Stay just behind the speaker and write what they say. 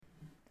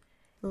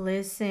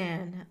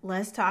Listen,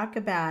 let's talk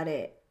about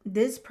it.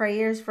 This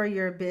prayers for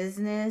your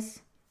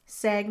business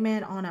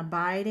segment on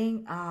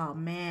abiding. Oh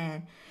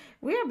man,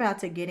 we're about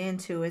to get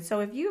into it. So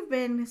if you've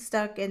been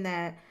stuck in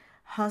that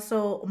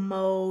hustle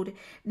mode,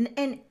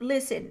 and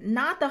listen,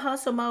 not the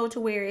hustle mode to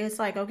where it's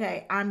like,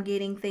 okay, I'm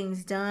getting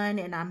things done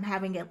and I'm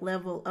having a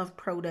level of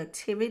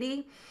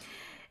productivity.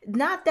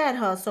 Not that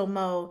hustle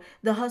mode,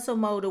 the hustle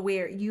mode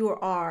where you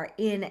are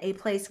in a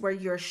place where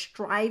you're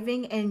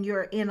striving and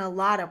you're in a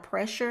lot of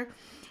pressure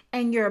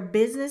and your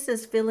business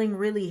is feeling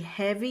really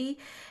heavy,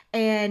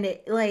 and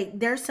like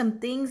there's some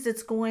things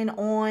that's going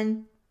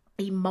on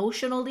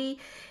emotionally,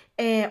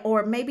 and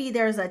or maybe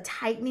there's a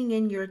tightening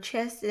in your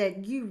chest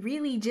that you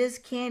really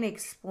just can't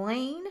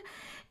explain,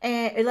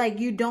 and like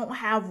you don't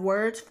have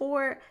words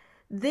for it.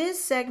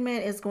 This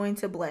segment is going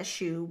to bless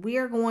you. We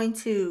are going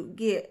to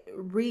get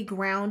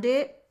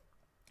regrounded.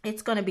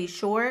 It's going to be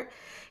short,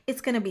 it's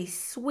going to be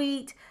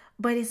sweet,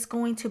 but it's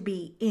going to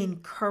be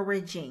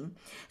encouraging.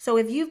 So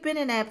if you've been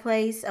in that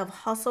place of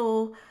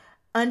hustle,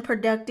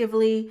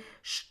 unproductively,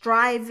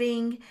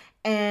 striving,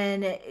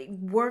 and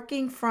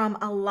working from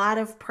a lot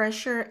of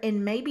pressure,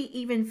 and maybe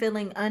even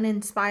feeling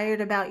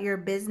uninspired about your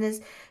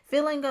business,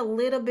 feeling a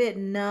little bit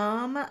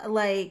numb,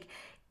 like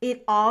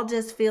it all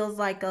just feels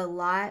like a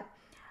lot.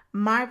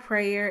 My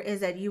prayer is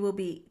that you will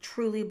be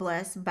truly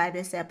blessed by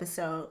this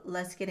episode.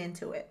 Let's get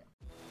into it.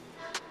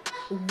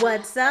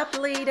 What's up,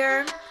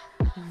 leader?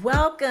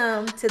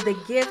 Welcome to the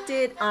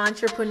Gifted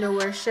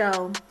Entrepreneur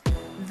Show,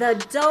 the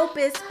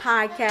dopest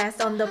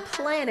podcast on the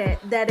planet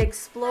that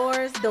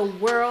explores the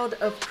world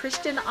of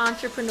Christian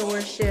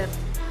entrepreneurship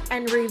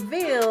and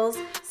reveals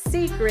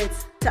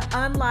secrets to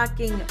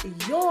unlocking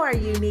your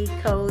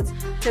unique codes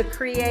to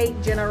create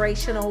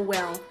generational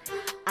wealth.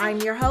 I'm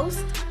your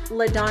host,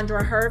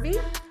 LaDondra Hervey,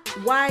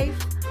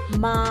 wife,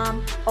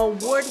 mom,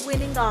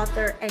 award-winning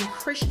author, and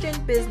Christian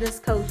business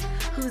coach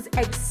who's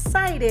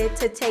excited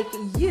to take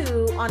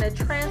you on a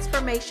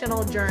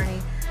transformational journey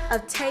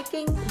of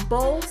taking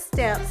bold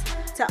steps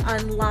to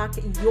unlock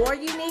your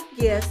unique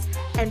gifts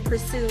and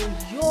pursue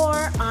your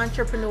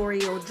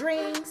entrepreneurial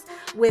dreams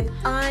with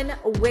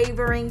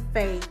unwavering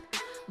faith.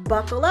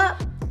 Buckle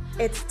up.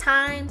 It's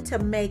time to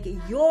make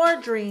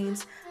your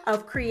dreams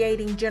of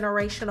creating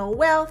generational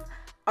wealth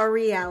a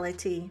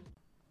reality.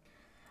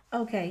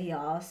 Okay,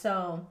 y'all.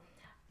 So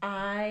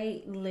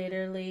I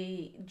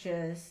literally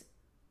just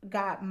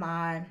got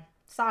my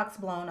socks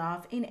blown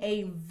off in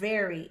a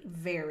very,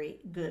 very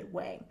good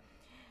way.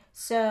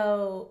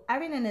 So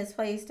I've been in this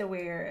place to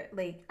where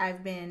like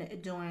I've been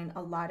doing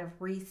a lot of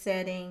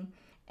resetting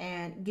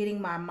and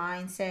getting my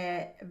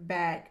mindset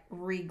back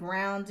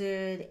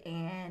regrounded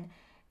and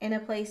in a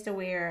place to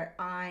where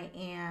I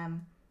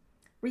am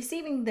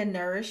receiving the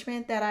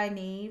nourishment that I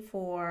need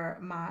for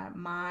my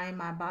mind,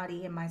 my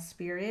body, and my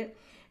spirit.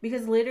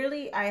 Because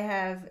literally, I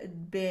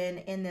have been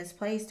in this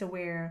place to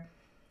where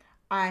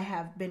I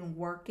have been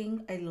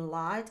working a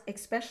lot,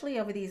 especially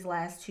over these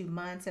last 2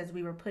 months as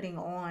we were putting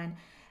on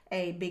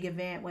a big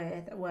event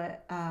with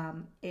what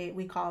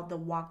we call the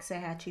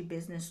Waxahachie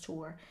Business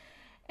Tour.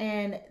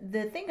 And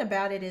the thing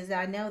about it is,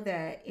 I know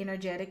that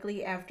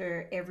energetically,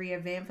 after every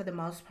event, for the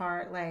most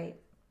part,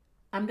 like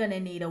I'm gonna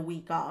need a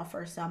week off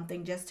or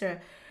something just to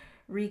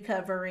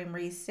recover and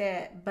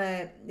reset.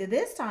 But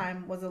this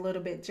time was a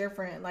little bit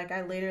different. Like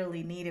I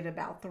literally needed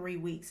about 3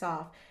 weeks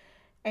off.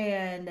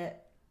 And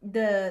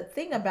the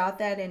thing about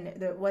that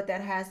and what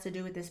that has to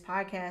do with this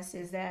podcast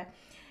is that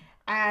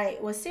I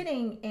was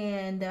sitting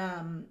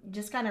and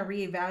just kind of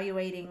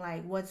reevaluating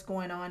like what's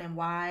going on and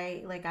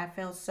why like I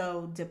felt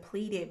so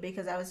depleted,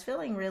 because I was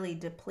feeling really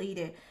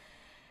depleted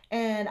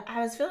and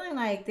I was feeling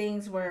like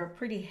things were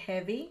pretty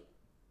heavy,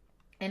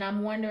 and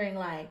I'm wondering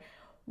like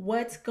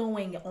what's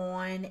going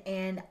on.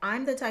 And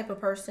I'm the type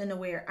of person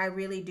where I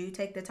really do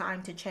take the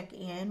time to check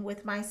in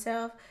with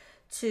myself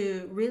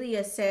to really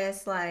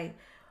assess like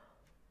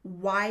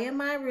why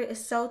am I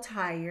so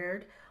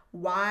tired?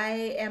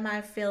 Why am I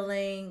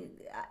feeling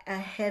a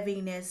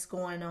heaviness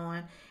going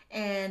on?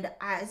 And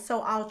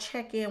I'll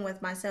check in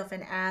with myself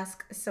and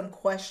ask some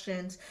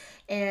questions.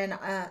 And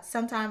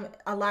sometimes,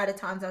 a lot of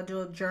times, I'll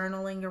do a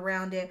journaling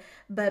around it.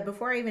 But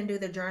before I even do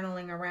the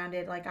journaling around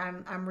it, like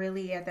I'm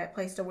really at that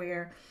place to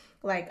where,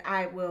 like,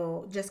 I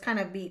will just kind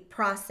of be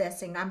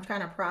processing. I'm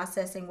kind of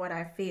processing what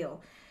I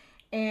feel,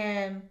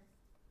 and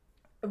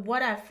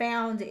what I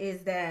found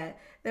is that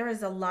there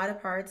was a lot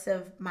of parts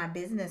of my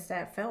business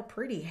that felt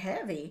pretty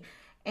heavy.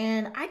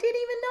 And I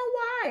didn't even know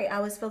why I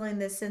was feeling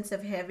this sense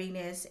of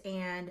heaviness.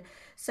 And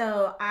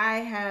so I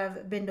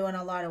have been doing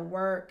a lot of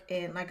work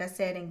and, like I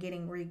said, and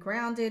getting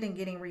regrounded and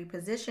getting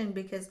repositioned,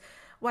 because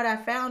what I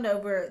found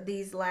over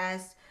these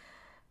last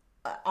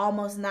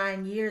almost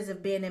 9 years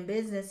of being in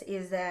business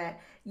is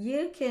that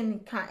you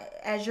can,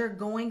 as you're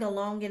going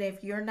along, and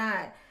if you're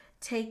not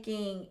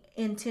taking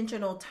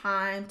intentional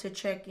time to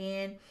check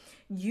in,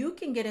 you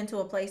can get into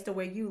a place to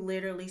where you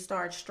literally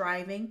start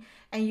striving,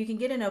 and you can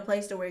get in a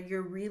place to where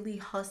you're really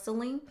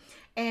hustling,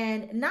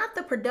 and not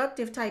the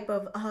productive type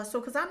of hustle,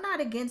 because I'm not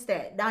against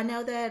that. I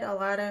know that a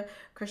lot of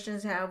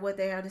Christians have what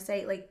they have to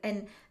say, like,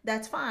 and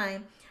that's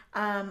fine.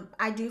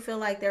 I do feel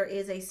like there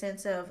is a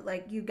sense of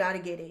like you got to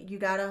get it, you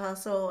got to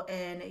hustle,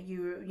 and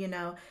you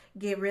know,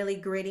 get really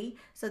gritty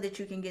so that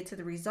you can get to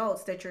the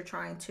results that you're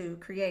trying to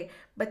create.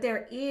 But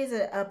there is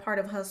a part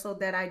of hustle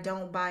that I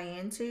don't buy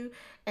into,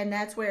 and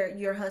that's where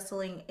you're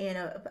hustling in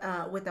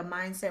a with a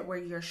mindset where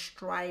you're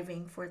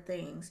striving for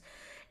things.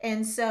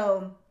 And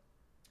so,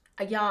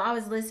 y'all, I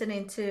was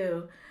listening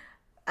to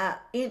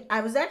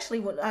I was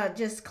actually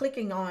just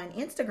clicking on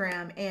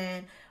Instagram,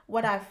 and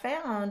what I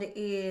found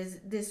is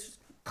this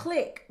not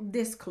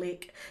a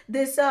click.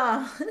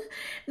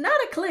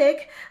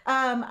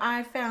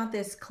 I found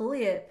this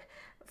clip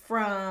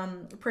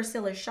from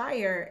Priscilla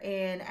Shire,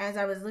 and as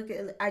I was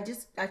looking,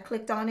 I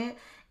clicked on it,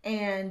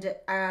 and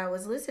I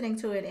was listening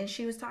to it, and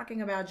she was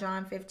talking about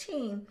John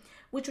 15,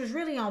 which was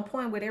really on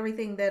point with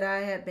everything that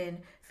I had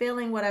been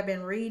feeling, what I've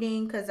been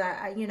reading, because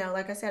you know,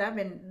 like I said, I've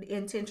been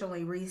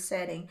intentionally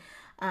resetting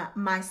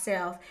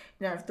myself,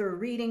 you know, through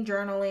reading,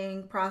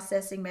 journaling,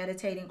 processing,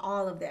 meditating,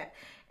 all of that.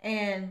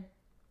 And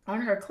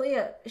on her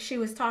clip, she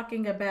was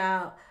talking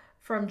about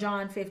from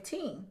John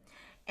 15.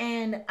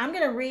 And I'm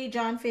going to read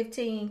John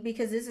 15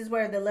 because this is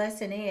where the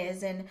lesson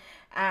is. And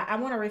I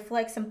want to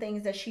reflect some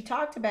things that she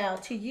talked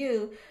about to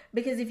you.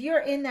 Because if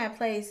you're in that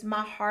place,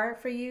 my heart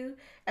for you,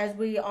 as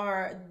we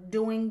are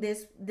doing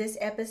this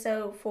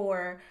episode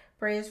for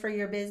Prayers for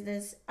Your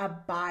Business,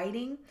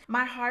 abiding,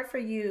 my heart for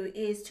you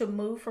is to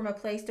move from a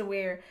place to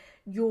where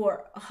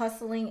you're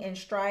hustling and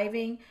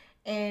striving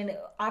and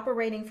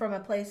operating from a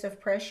place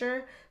of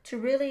pressure to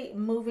really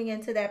moving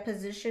into that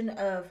position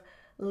of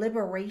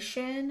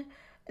liberation,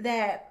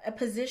 that a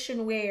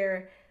position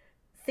where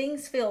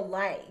things feel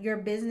light, your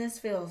business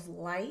feels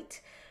light.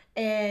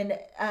 And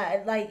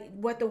like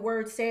what the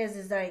word says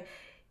is like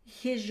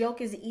his yoke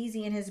is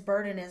easy and his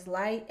burden is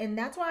light. And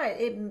that's why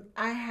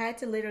I had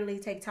to literally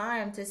take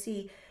time to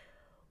see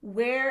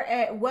where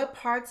at what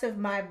parts of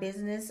my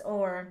business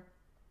or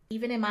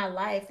even in my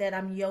life that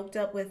I'm yoked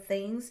up with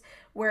things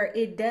where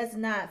it does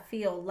not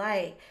feel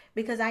light,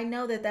 because I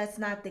know that that's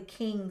not the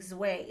king's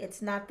way.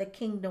 It's not the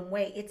kingdom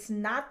way. It's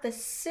not the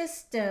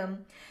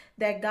system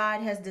that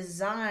God has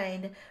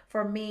designed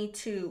for me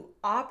to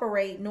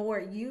operate,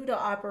 nor you to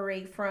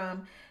operate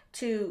from,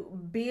 to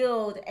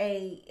build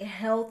a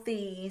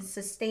healthy,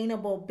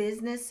 sustainable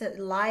business,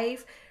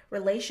 life,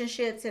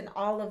 relationships, and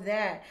all of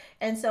that.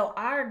 And so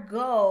our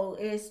goal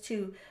is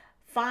to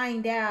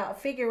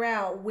figure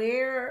out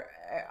where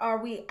are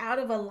we out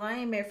of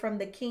alignment from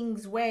the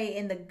king's way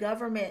in the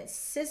government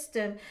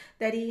system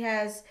that he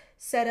has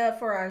set up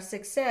for our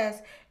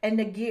success, and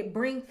to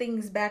bring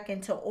things back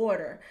into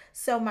order.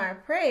 So my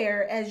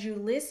prayer as you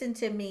listen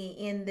to me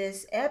in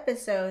this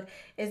episode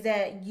is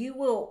that you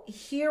will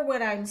hear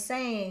what I'm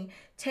saying,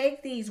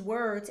 take these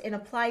words and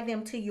apply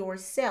them to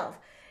yourself,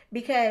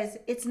 because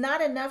it's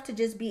not enough to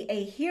just be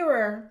a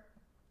hearer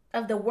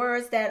of the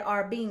words that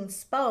are being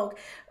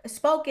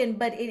spoken,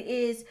 but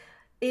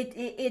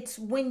it's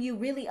when you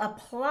really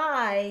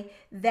apply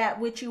that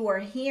which you are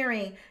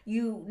hearing,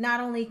 you not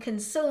only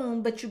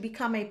consume, but you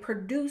become a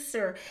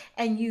producer,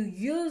 and you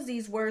use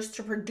these words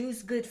to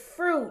produce good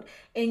fruit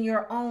in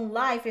your own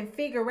life and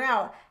figure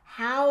out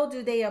how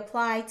do they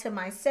apply to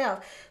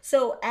myself.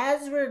 So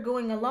as we're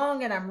going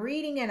along and I'm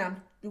reading and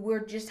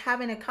we're just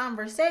having a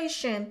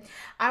conversation,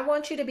 I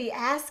want you to be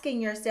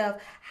asking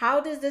yourself, how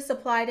does this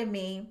apply to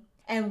me?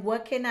 And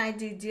what can I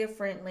do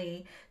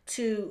differently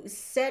to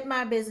set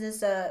my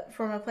business up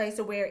from a place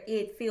where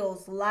it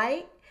feels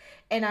light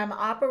and I'm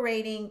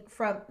operating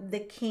from the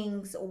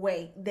king's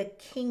way, the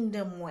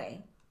kingdom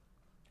way?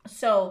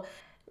 So,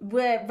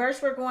 what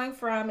verse we're going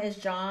from is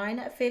John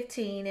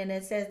 15, and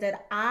it says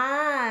that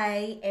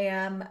I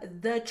am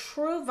the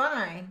true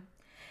vine,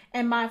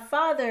 and my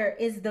Father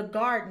is the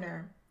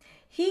gardener.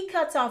 He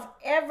cuts off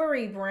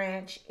every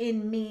branch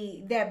in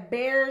me that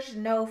bears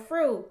no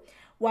fruit,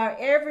 while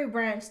every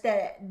branch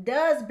that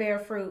does bear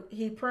fruit,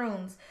 he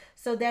prunes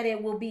so that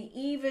it will be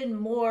even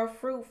more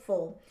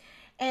fruitful.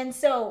 And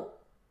so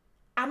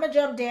I'm going to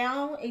jump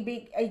down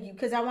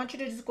because I want you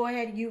to just go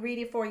ahead and you read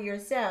it for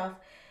yourself.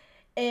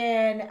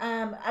 And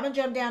I'm going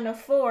to jump down to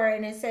 4,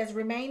 and it says,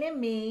 remain in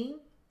me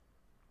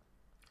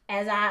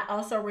as I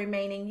also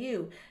remain in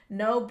you.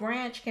 No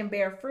branch can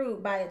bear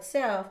fruit by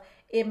itself.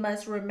 It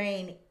must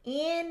remain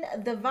in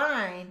the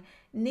vine.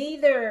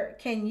 Neither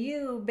can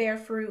you bear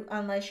fruit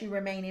unless you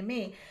remain in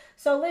me.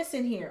 So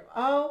listen here.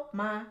 Oh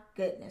my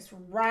goodness.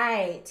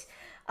 Right.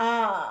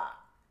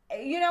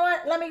 You know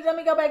what? Let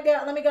me go back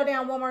down. Let me go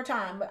down one more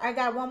time. I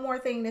got one more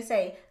thing to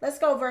say. Let's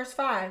go verse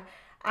 5.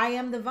 I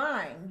am the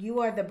vine.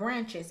 You are the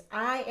branches.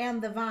 I am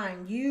the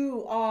vine.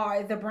 You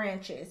are the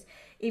branches.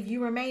 If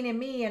you remain in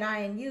me and I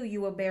in you,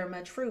 you will bear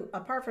much fruit.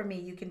 Apart from me,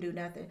 you can do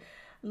nothing.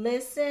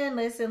 Listen,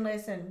 listen,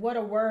 listen. What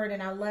a word.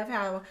 And I love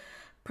how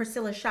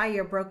Priscilla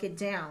Shire broke it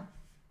down,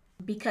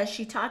 because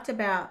she talked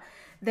about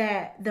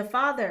that the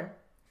Father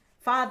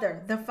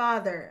Father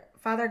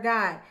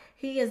God,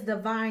 he is the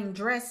vine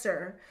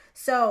dresser.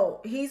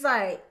 So he's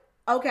like,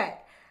 okay,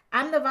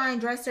 I'm the vine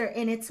dresser,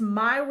 and it's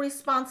my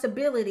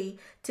responsibility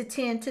to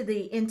tend to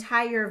the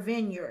entire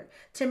vineyard,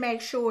 to make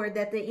sure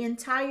that the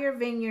entire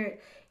vineyard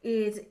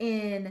is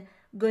in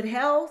good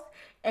health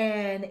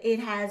and it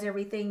has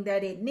everything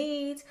that it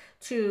needs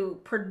to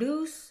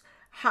produce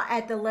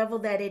at the level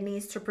that it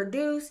needs to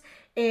produce.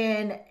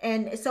 And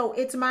so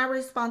it's my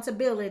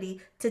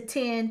responsibility to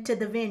tend to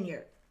the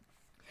vineyard.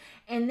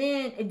 And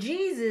then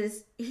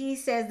Jesus, he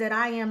says that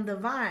I am the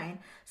vine.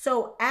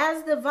 So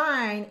as the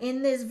vine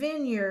in this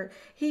vineyard,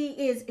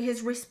 he is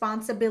his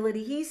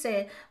responsibility. He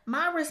said,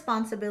 my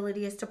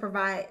responsibility is to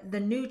provide the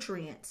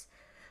nutrients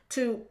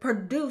to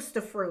produce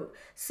the fruit.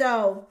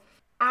 So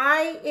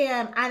I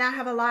am, and I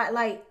have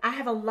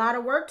a lot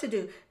of work to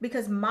do,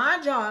 because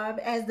my job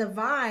as the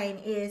vine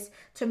is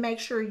to make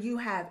sure you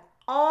have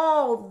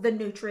all the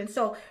nutrients.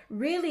 So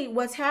really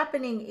what's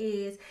happening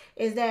is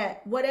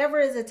that whatever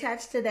is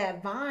attached to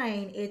that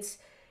vine, it's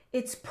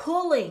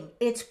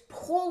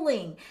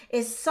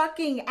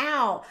sucking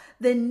out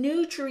the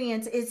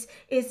nutrients.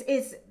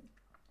 It's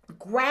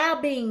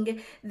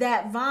grabbing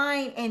that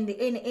vine, and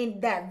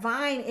that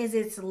vine is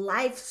its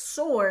life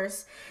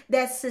source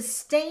that's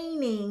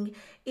sustaining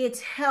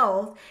its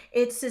health,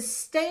 it's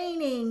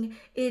sustaining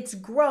its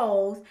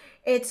growth,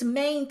 it's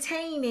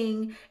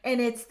maintaining,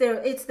 and it's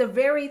the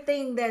very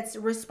thing that's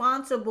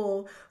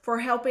responsible for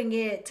helping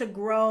it to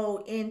grow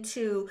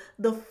into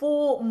the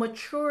full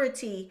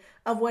maturity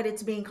of what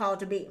it's being called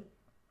to be,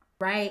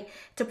 right?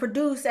 To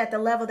produce at the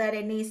level that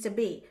it needs to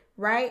be,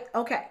 right?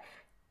 Okay.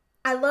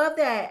 I love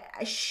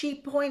that she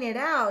pointed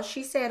out,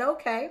 she said,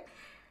 okay,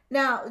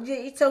 now,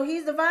 so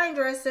he's the vine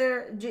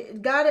dresser.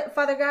 God,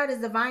 Father God is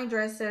the vine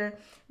dresser.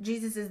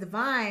 Jesus is the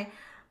vine.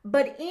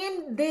 But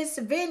in this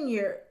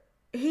vineyard,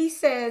 he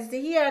says that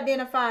he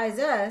identifies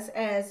us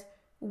as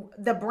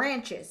the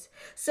branches.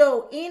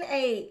 So in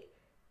a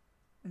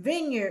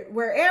vineyard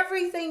where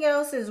everything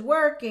else is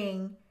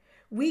working,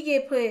 we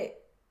get put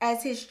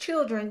as his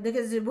children,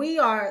 because we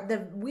are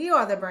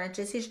the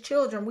branches, his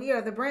children, we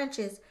are the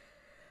branches.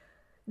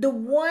 The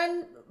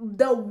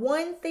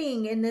one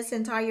thing in this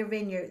entire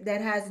vineyard that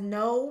has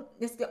no,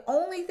 it's the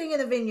only thing in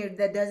the vineyard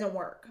that doesn't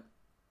work.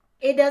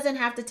 It doesn't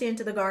have to tend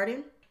to the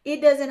garden. It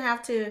doesn't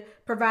have to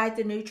provide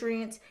the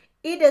nutrients.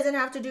 It doesn't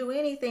have to do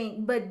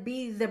anything but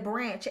be the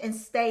branch and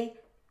stay,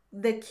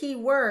 the key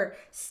word,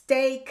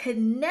 stay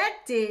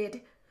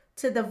connected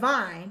to the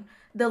vine,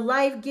 the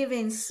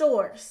life-giving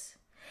source,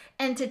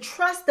 and to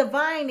trust the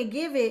vine to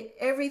give it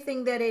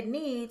everything that it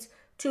needs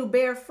to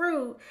bear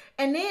fruit,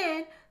 and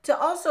then to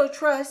also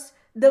trust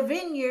the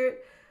vineyard,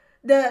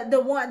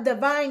 the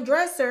vine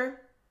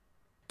dresser,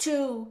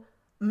 to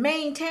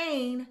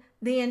maintain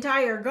the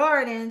entire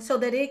garden so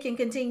that it can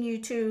continue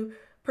to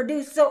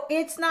produce. So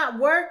it's not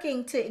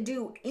working to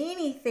do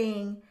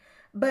anything,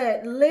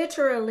 but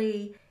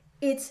literally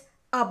it's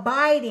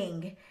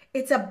abiding.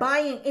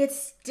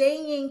 It's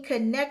staying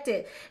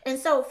connected. And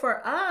so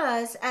for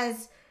us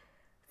as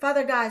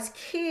Father God's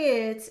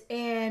kids,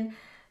 and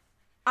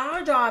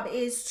our job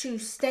is to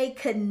stay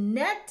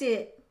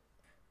connected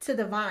to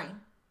the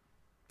vine,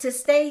 to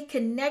stay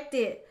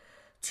connected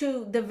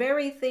to the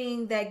very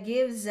thing that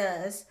gives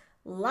us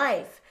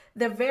life,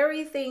 the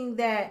very thing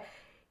that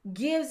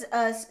gives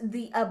us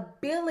the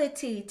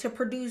ability to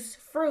produce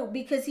fruit,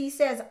 because he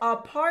says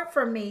apart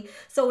from me.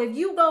 So if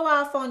you go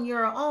off on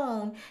your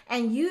own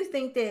and you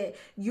think that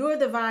you're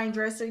the vine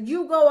dresser,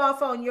 you go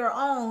off on your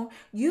own,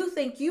 you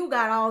think you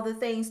got all the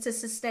things to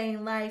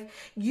sustain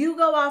life, you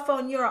go off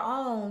on your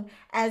own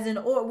as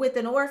with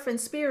an orphan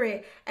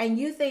spirit, and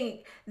you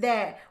think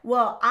that,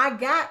 well, I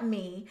got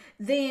me,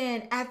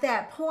 then at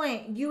that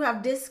point you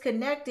have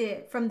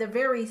disconnected from the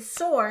very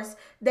source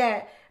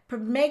that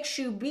makes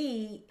you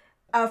be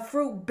a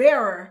fruit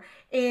bearer,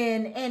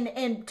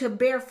 and to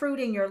bear fruit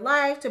in your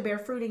life, to bear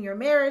fruit in your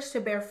marriage, to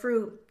bear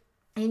fruit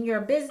in your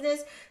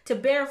business, to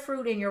bear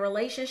fruit in your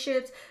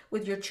relationships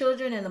with your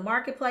children in the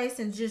marketplace,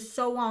 and just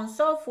so on and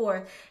so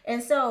forth.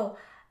 And so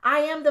I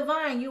am the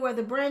vine, you are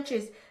the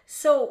branches.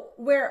 So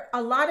where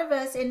a lot of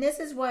us, and this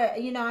is what,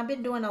 I've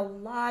been doing a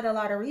lot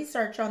of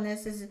research on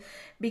this, is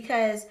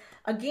because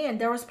again,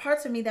 there was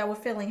parts of me that were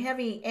feeling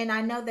heavy. And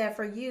I know that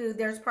for you,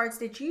 there's parts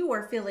that you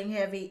are feeling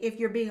heavy if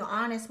you're being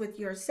honest with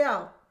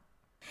yourself.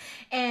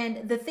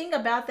 And the thing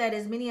about that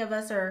is many of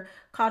us are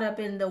caught up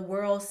in the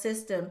world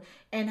system,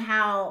 and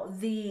how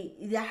the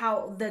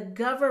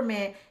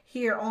government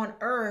here on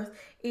earth,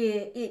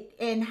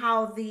 and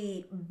how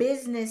the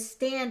business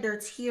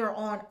standards here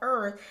on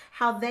earth,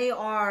 how they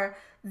are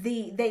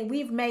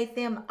we've made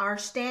them our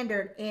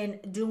standard in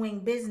doing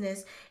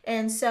business.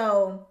 And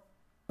so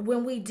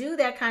when we do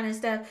that kind of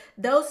stuff,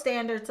 those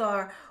standards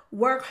are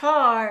work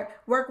hard,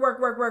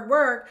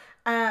 work,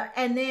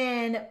 and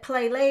then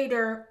play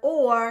later.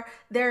 Or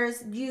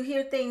you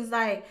hear things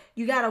like,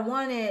 you gotta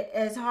want it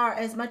as hard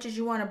as much as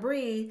you want to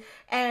breathe.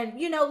 And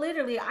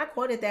literally, I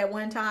quoted that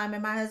one time,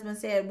 and my husband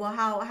said, well,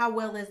 how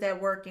well is that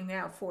working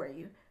out for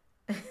you?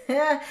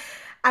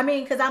 I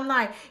mean, because I'm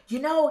like,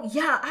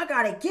 yeah, I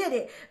gotta get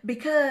it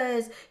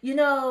because, you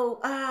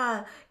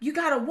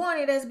gotta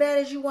want it as bad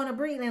as you want to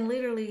breathe. And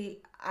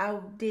literally, I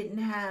didn't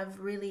have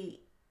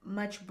really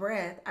much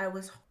breath. I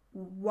was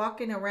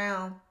walking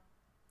around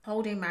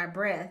holding my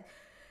breath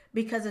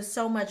because of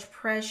so much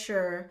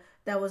pressure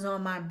that was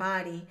on my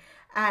body.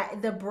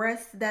 The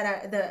breaths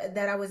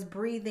that I was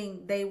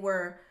breathing, they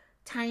were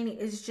tiny.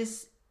 It's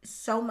just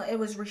so much. It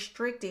was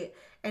restricted,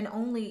 and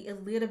only a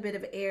little bit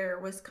of air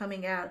was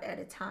coming out at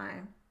a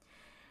time.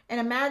 And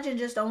imagine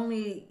just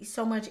only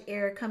so much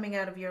air coming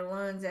out of your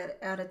lungs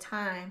at a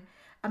time.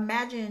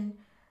 Imagine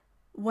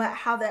what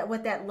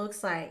that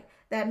looks like.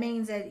 That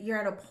means that you're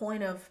at a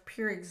point of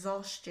pure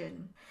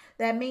exhaustion.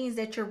 That means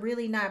that you're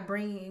really not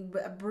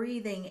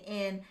breathing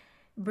in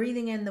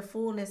the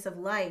fullness of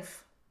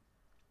life.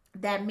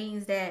 That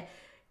means that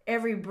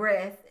every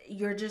breath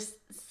you're just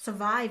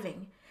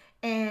surviving,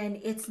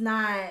 and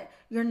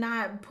you're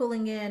not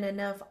pulling in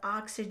enough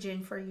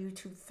oxygen for you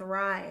to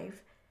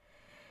thrive.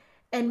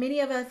 And many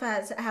of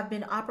us have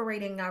been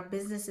operating our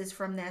businesses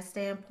from that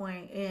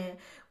standpoint, and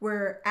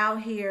we're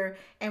out here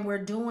and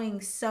we're doing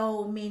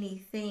so many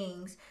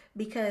things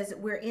because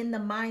we're in the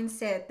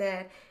mindset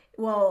that,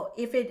 well,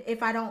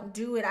 if I don't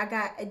do it,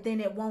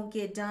 then it won't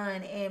get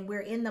done. And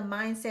we're in the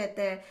mindset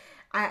that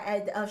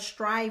of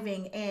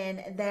striving,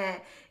 and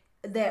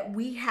that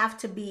we have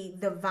to be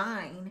the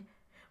vine.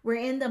 We're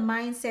in the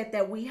mindset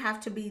that we have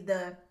to be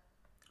the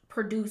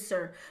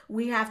producer.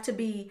 We have to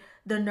be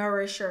the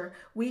nourisher.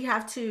 We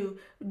have to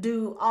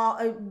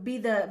be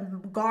the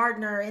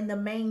gardener and the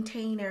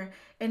maintainer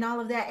and all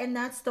of that. And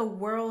that's the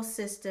world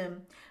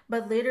system.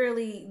 But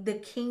literally, the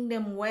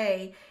kingdom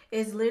way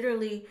is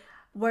literally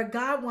where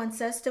God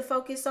wants us to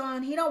focus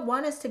on. He don't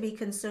want us to be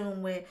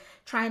consumed with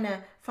trying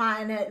to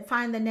find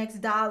the next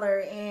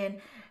dollar and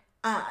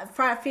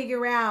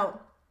figure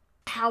out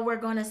how we're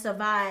going to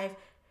survive,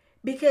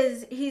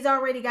 because he's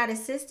already got a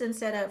system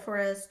set up for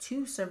us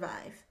to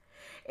survive.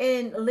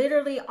 And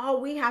literally,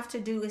 all we have to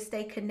do is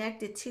stay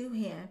connected to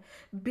him,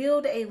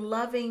 build a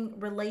loving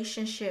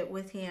relationship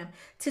with him,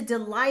 to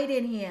delight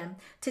in him,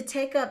 to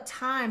take up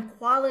time,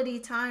 quality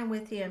time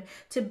with him,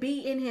 to be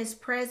in his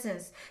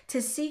presence,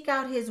 to seek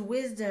out his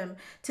wisdom,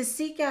 to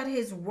seek out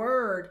his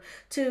word,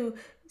 to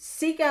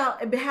seek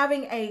out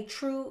having a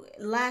true,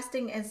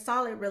 lasting, and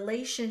solid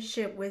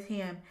relationship with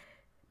him.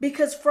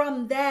 Because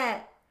from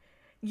that,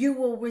 you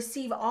will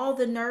receive all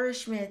the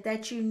nourishment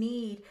that you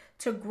need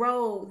to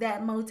grow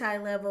that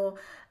multi-level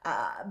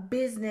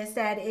business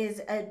that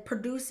is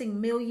producing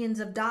millions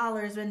of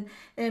dollars.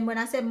 And when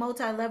I said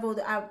multi-level,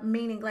 I'm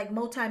meaning like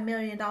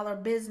multi-million-dollar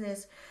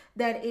business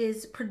that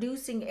is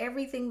producing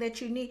everything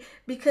that you need.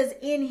 Because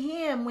in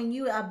him, when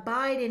you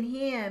abide in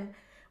him,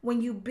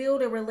 when you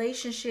build a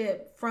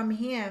relationship from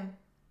him,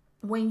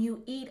 when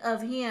you eat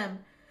of him,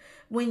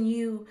 when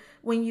you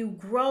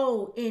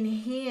grow in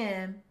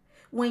him,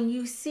 when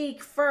you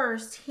seek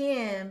first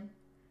him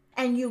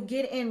and you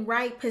get in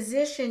right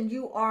position,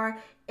 you are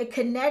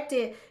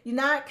connected. You're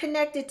not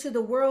connected to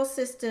the world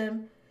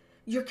system.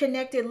 You're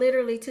connected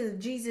literally to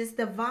Jesus,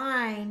 the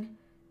vine,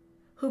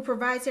 who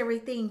provides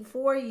everything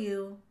for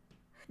you.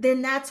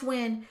 Then that's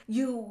when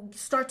you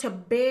start to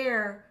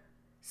bear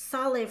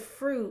solid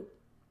fruit.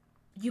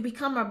 You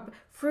become a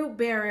fruit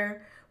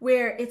bearer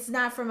where it's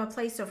not from a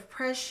place of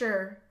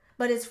pressure,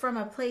 but it's from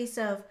a place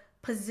of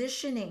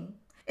positioning.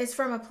 It's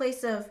from a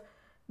place of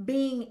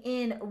being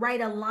in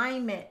right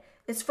alignment.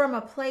 It's from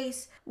a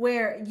place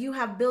where you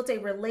have built a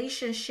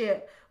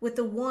relationship with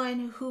the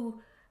one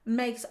who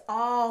makes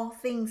all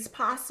things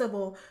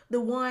possible,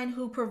 the one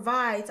who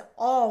provides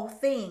all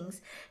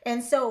things.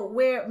 And so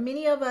where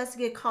many of us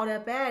get caught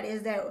up at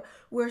is that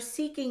we're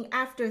seeking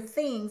after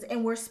things,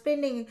 and we're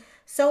spending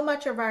so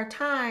much of our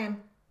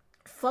time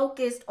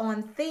focused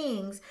on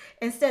things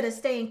instead of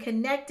staying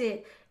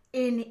connected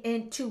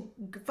into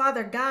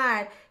Father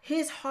God,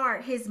 his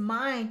heart, his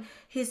mind,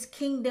 his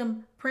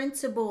kingdom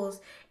principles,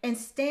 and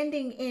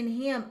standing in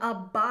him,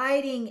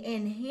 abiding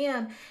in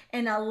him,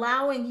 and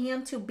allowing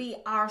him to be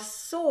our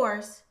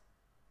source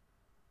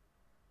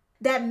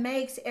that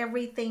makes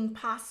everything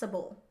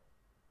possible.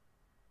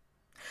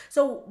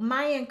 So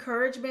my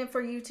encouragement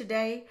for you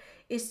today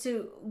is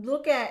to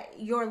look at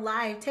your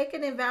life, take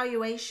an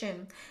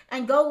evaluation,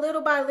 and go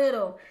little by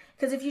little.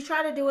 Because if you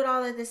try to do it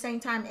all at the same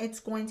time, it's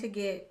going to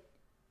get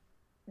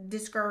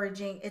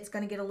discouraging. It's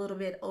going to get a little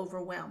bit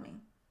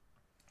overwhelming.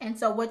 And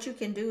so what you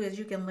can do is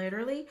you can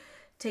literally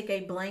take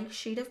a blank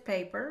sheet of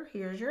paper.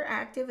 Here's your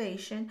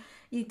activation.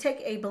 You take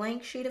a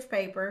blank sheet of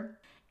paper,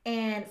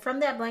 and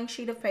from that blank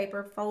sheet of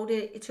paper, fold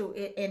it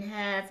in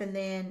half, and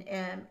then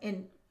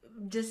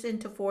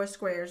into four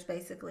squares,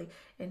 basically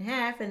in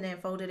half, and then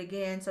fold it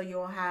again. So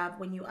you'll have,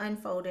 when you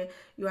unfold it,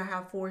 you'll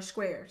have four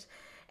squares.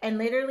 And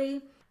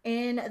literally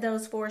in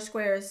those four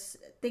squares,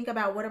 think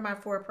about, what are my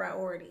four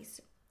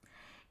priorities?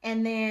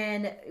 And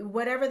then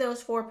whatever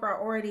those four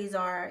priorities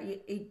are,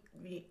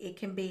 it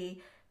can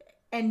be,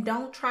 and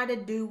don't try to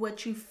do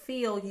what you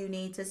feel you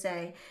need to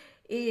say.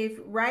 If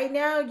right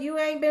now you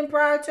ain't been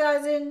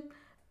prioritizing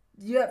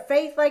your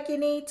faith like you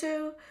need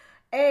to,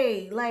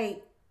 hey,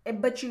 like,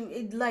 but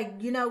you, like,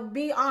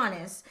 be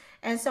honest.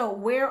 And so,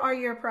 where are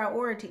your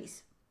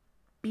priorities?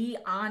 Be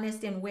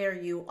honest in where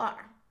you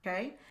are.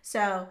 Okay.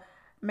 So,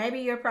 maybe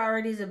your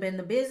priorities have been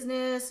the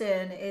business,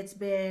 and it's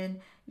been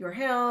your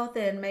health,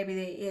 and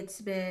maybe it's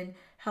been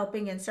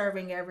helping and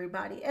serving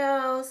everybody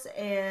else.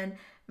 And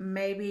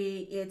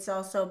maybe it's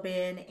also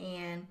been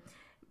in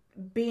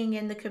being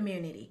in the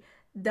community.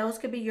 Those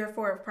could be your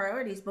four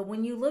priorities. But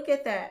when you look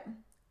at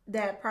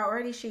that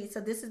priority sheet,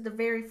 so this is the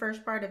very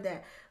first part of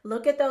that.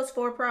 Look at those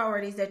four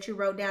priorities that you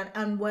wrote down,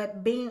 and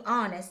what being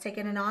honest,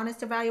 taking an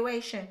honest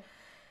evaluation,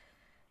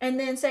 and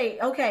then say,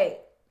 okay,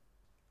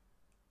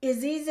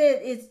 is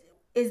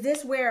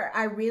this where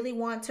I really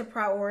want to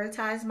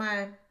prioritize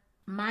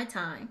my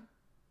time?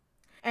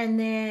 And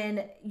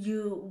then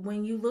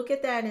when you look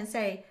at that and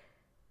say,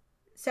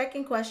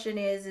 second question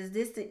is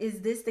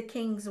this the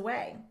king's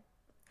way?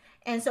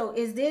 And so,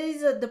 is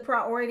these the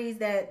priorities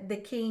that the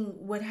king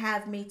would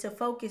have me to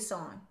focus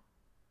on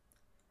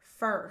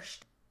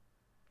first?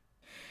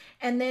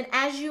 And then,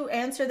 as you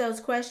answer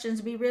those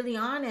questions, be really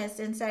honest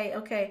and say,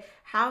 okay,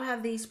 how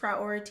have these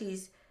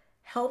priorities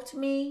helped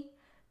me?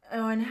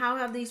 And how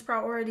have these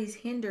priorities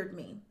hindered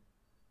me?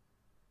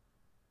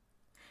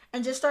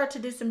 And just start to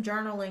do some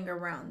journaling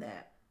around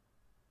that.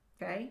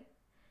 Okay.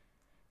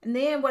 And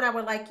then, what I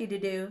would like you to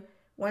do,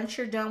 once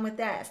you're done with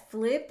that,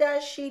 flip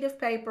that sheet of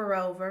paper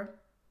over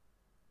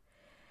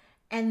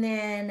and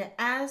then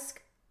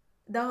ask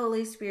the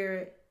Holy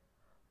Spirit,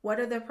 what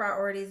are the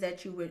priorities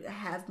that you would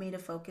have me to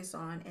focus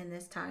on in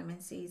this time and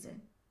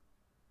season?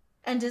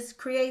 And just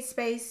create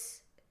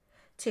space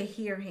to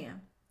hear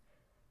Him.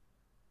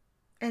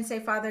 And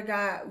say, Father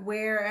God,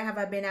 where have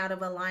I been out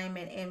of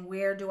alignment, and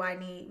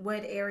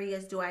what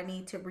areas do I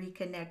need to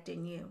reconnect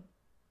in you?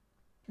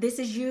 This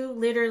is you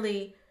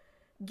literally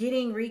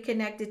getting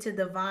reconnected to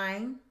the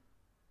vine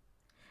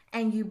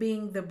and you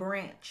being the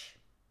branch.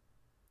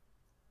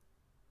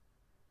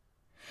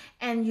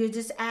 And you're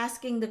just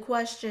asking the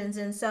questions.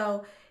 And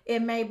so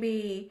it may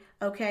be,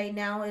 okay,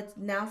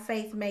 now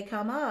faith may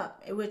come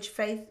up, which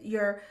faith,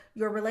 your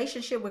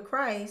relationship with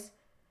Christ,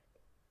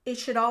 it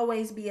should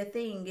always be a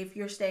thing if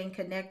you're staying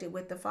connected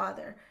with the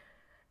Father.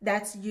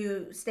 That's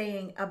you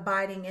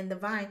abiding in the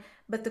vine.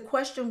 But the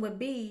question would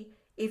be,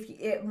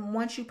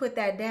 once you put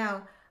that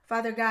down,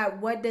 Father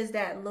God, what does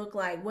that look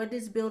like? What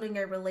does building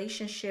a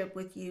relationship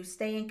with you,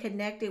 staying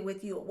connected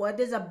with you, what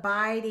does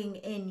abiding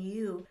in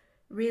you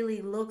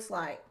really looks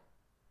like?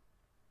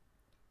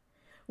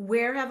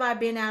 Where have I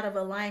been out of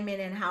alignment,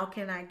 and how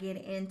can I get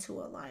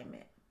into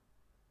alignment?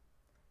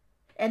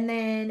 And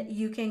then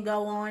you can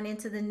go on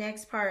into the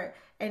next part,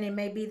 and it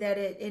may be that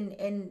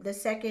in the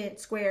second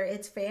square,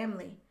 it's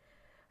family.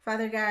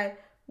 Father God,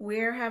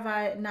 where have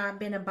I not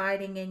been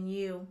abiding in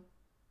you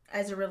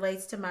as it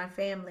relates to my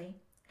family?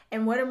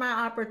 And what are my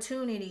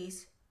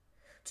opportunities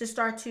to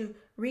start to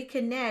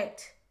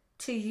reconnect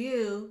to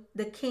you,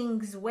 the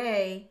King's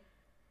way,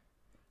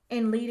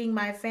 in leading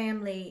my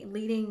family,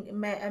 leading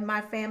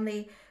my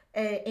family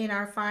in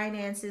our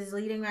finances,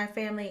 leading my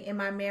family in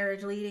my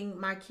marriage, leading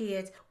my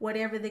kids,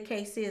 whatever the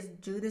case is?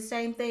 Do the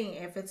same thing.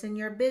 If it's in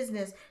your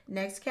business,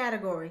 next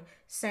category,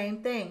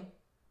 same thing.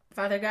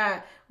 Father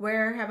God,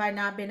 where have I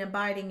not been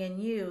abiding in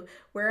you?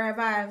 Where have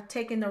I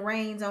taken the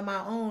reins on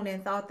my own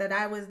and thought that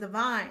I was the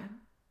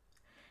vine?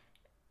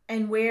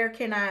 And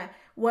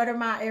what are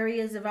my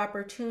areas of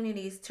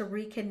opportunities to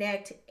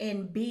reconnect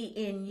and be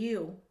in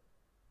you?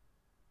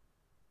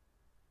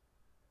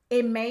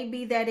 It may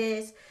be that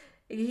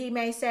He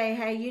may say,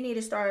 hey, you need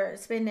to start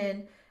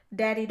spending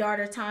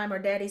daddy-daughter time or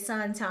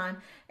daddy-son time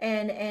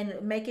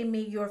and making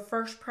me your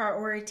first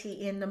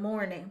priority in the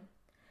morning.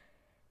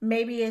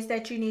 Maybe it's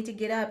that you need to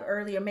get up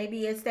earlier.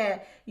 Maybe it's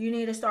that you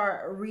need to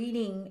start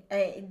reading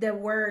the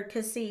word.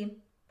 Because, see,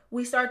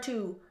 we start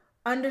to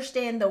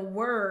understand the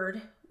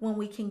word when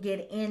we can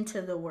get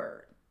into the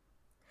word.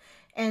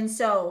 And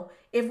so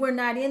if we're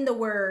not in the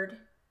word,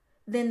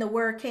 then the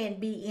word can't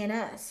be in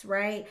us,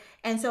 right?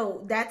 And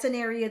so that's an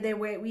area that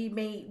where we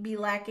may be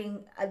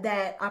lacking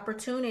that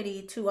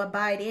opportunity to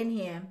abide in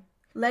Him.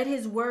 Let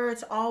His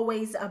words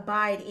always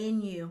abide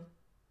in you.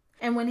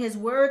 And when His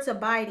words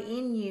abide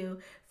in you,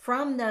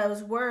 from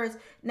those words,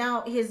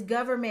 now His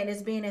government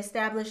is being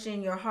established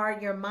in your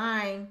heart, your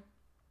mind,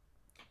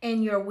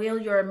 and your will,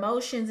 your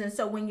emotions. And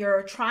so when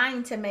you're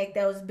trying to make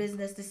those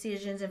business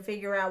decisions and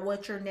figure out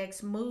what your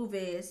next move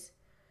is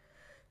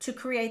to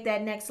create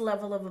that next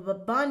level of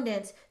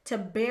abundance, to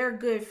bear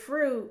good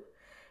fruit,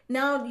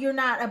 now you're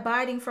not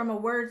abiding from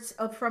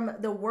from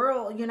the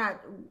world. You're not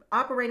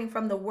operating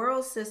from the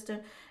world system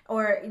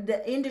or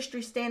the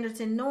industry standards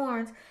and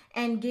norms,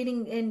 and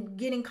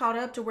getting caught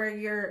up to where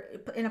you're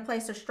in a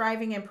place of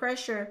striving and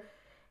pressure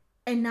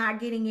and not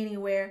getting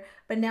anywhere.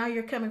 But now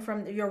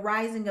you're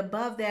rising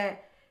above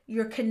that.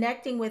 You're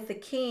connecting with the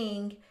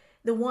King,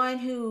 the one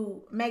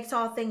who makes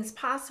all things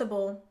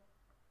possible.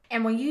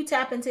 And when you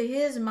tap into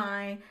His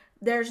mind,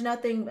 there's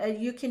nothing,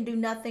 you can do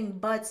nothing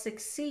but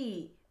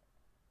succeed.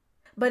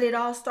 But it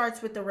all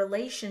starts with the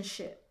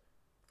relationship.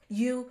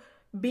 You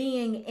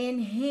being in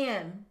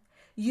Him,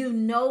 You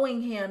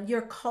knowing him,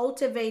 you're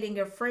cultivating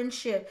a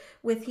friendship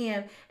with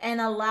him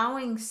and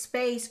allowing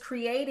space,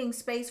 creating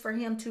space for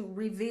him to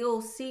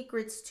reveal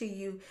secrets to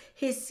you,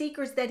 his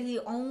secrets that he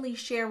only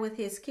share with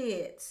his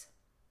kids.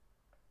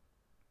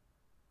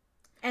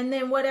 And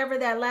then whatever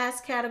that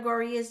last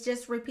category is,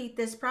 just repeat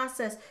this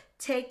process.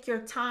 Take your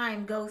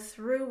time, go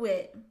through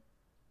it.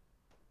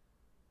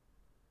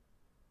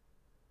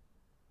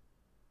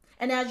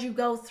 And as you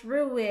go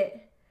through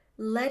it,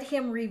 let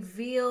him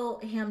reveal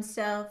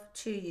himself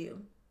to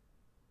you.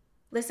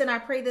 Listen, I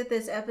pray that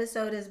this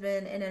episode has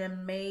been an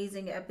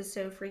amazing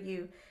episode for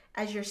you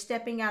as you're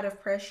stepping out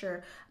of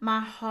pressure. My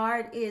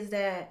heart is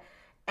that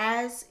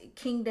as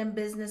kingdom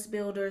business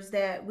builders,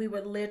 that we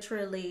would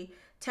literally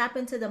tap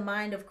into the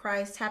mind of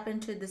Christ, tap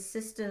into the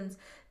systems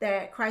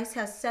that Christ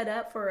has set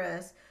up for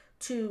us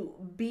to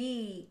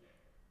be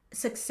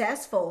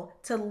successful,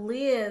 to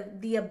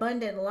live the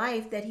abundant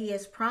life that he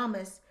has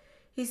promised.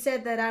 He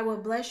said that I will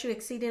bless you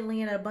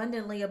exceedingly and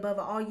abundantly above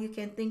all you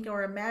can think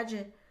or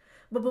imagine.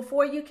 But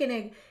before you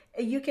can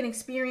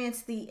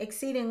experience the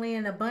exceedingly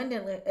and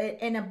abundantly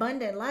an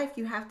abundant life,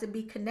 you have to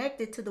be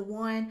connected to the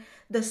one,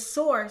 the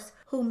source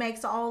who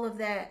makes all of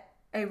that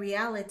a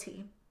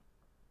reality.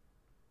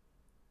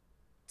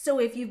 So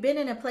if you've been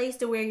in a place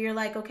to where you're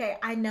like, okay,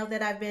 I know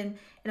that I've been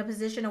in a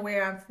position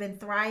where I've been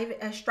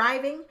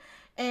striving,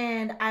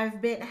 and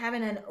I've been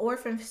having an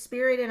orphan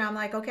spirit, and I'm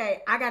like,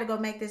 okay, I got to go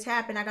make this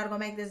happen. I got to go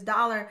make this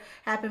dollar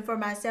happen for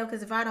myself,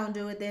 because if I don't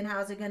do it, then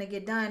how's it going to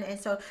get done? And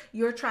so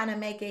you're trying to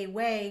make a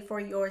way for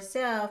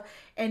yourself,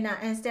 and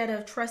not, instead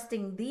of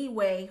trusting the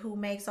way who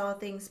makes all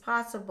things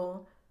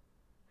possible,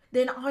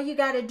 then all you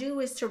got to do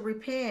is to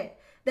repent.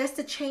 That's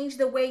to change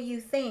the way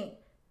you think.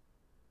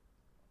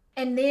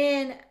 And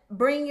then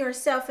bring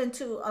yourself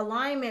into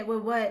alignment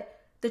with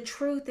what the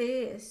truth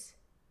is.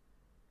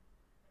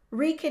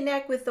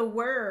 Reconnect with the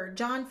word.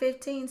 John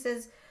 15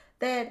 says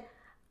that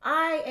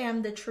I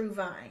am the true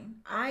vine.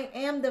 I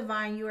am the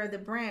vine, you are the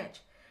branch.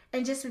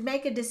 And just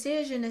make a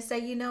decision and say,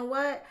 you know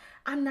what?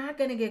 I'm not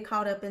going to get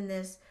caught up in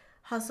this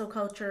hustle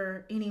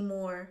culture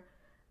anymore.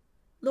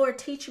 Lord,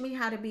 teach me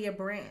how to be a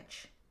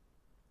branch.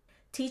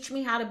 Teach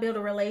me how to build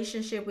a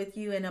relationship with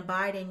you and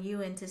abide in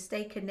you and to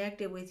stay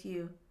connected with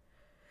you.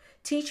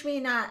 Teach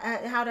me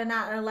how to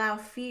not allow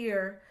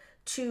fear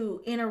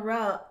to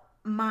interrupt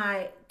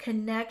my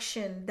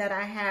connection that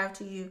I have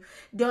to you.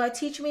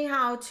 Teach me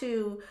how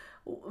to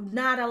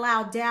not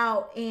allow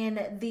doubt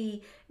in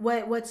the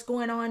what's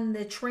going on in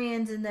the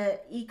trends and the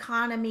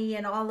economy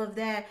and all of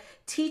that.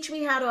 Teach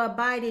me how to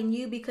abide in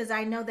you, because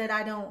I know that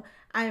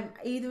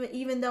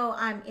even though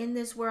I'm in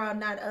this world, I'm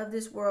not of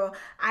this world.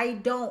 I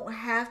don't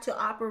have to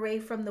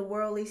operate from the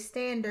worldly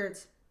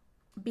standards,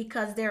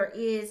 because there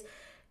is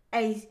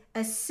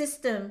a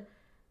system,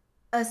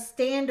 a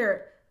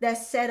standard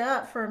that's set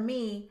up for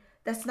me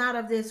that's not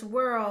of this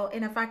world.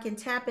 And if I can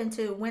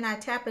when I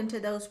tap into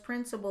those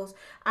principles,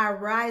 I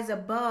rise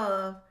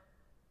above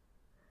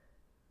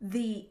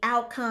the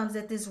outcomes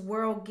that this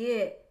world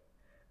get,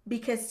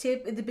 because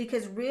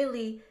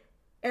really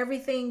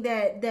everything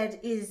that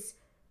is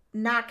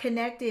not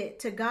connected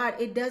to God,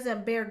 it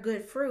doesn't bear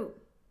good fruit.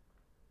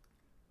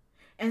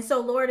 And so,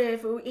 Lord,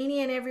 if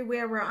any and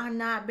everywhere where I'm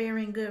not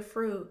bearing good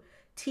fruit,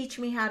 teach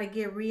me how to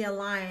get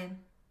realigned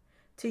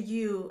to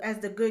you as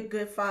the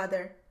good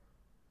Father.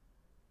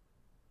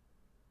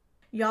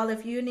 Y'all,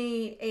 if you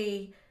need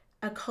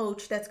a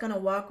coach that's going to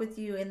walk with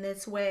you in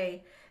this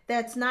way,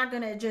 that's not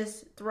going to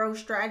just throw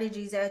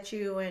strategies at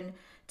you and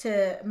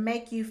to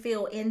make you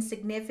feel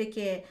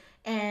insignificant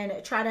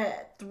and try to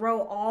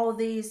throw all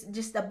these,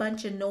 just a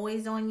bunch of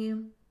noise on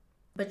you,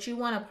 but you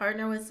want to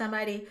partner with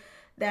somebody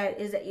that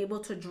is able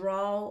to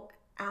draw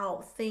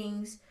out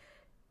things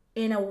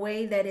in a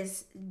way that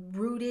is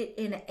rooted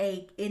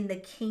in the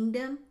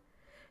kingdom,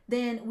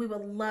 then we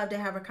would love to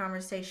have a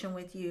conversation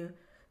with you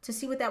to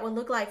see what that would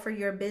look like for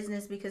your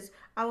business. Because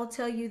I will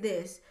tell you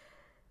this,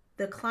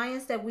 the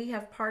clients that we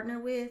have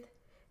partnered with,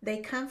 they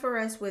come for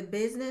us with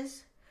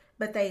business,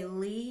 but they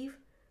leave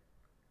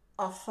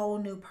a whole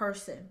new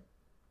person.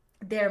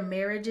 Their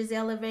marriage is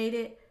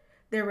elevated,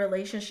 their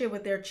relationship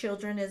with their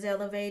children is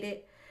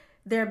elevated,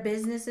 their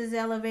business is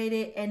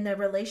elevated, and the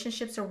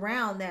relationships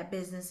around that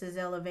business is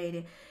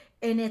elevated.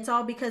 And it's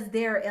all because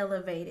they're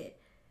elevated,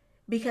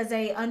 because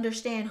they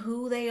understand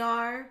who they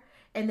are,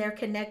 and they're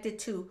connected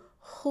to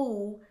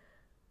who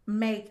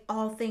make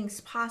all things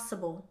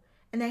possible.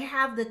 And they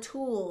have the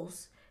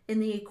tools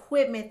and the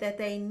equipment that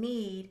they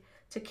need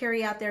to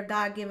carry out their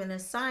God-given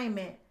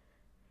assignment.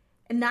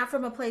 And not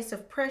from a place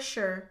of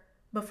pressure,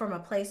 but from a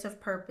place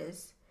of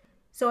purpose.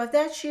 So if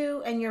that's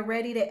you and you're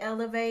ready to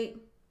elevate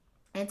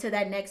into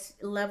that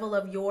next level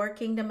of your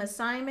kingdom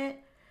assignment,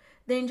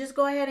 then just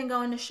go ahead and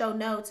go into show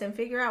notes and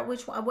figure out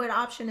what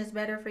option is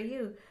better for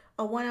you.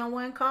 A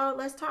one-on-one call,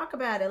 let's talk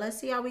about it. Let's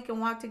see how we can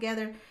walk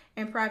together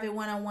in private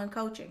one-on-one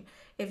coaching.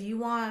 If you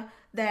want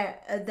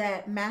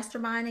that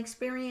mastermind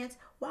experience,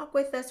 walk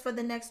with us for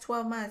the next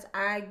 12 months.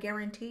 I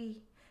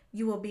guarantee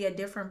you will be a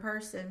different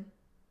person.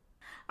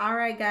 All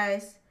right,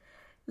 guys.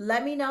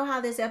 Let me know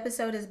how this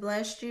episode has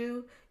blessed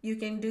you. You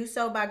can do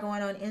so by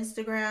going on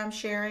Instagram,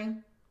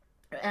 sharing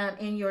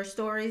in your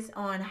stories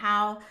on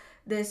how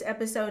this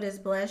episode has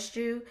blessed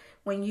you.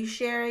 When you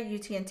share it, you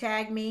can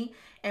tag me.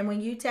 And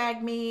when you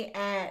tag me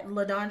at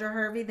LaDondra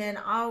Hervey, then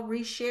I'll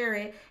reshare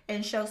it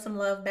and show some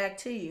love back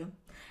to you.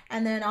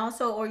 And then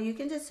also, or you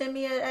can just send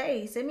me a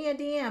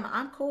DM.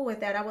 I'm cool with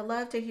that. I would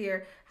love to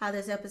hear how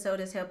this episode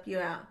has helped you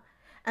out.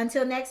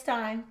 Until next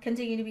time,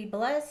 continue to be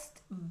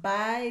blessed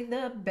by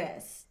the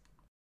best.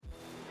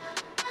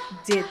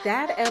 Did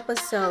that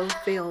episode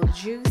feel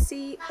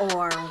juicy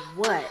or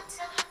what?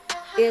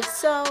 If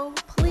so,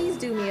 please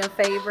do me a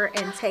favor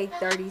and take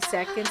 30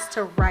 seconds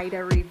to write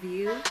a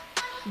review.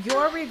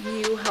 Your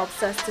review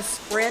helps us to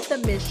spread the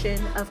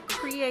mission of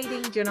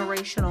creating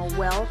generational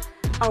wealth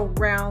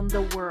around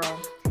the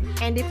world.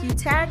 And if you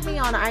tag me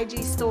on IG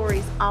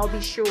stories, I'll be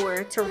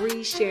sure to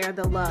reshare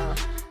the love.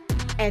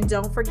 And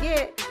don't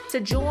forget to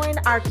join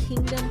our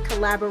Kingdom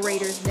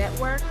Collaborators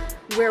Network,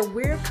 where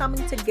we're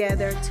coming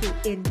together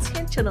to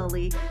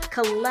intentionally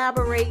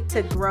collaborate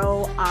to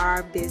grow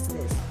our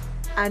business.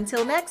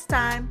 Until next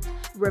time,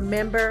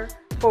 remember,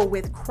 for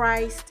with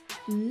Christ,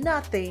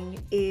 nothing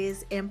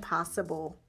is impossible.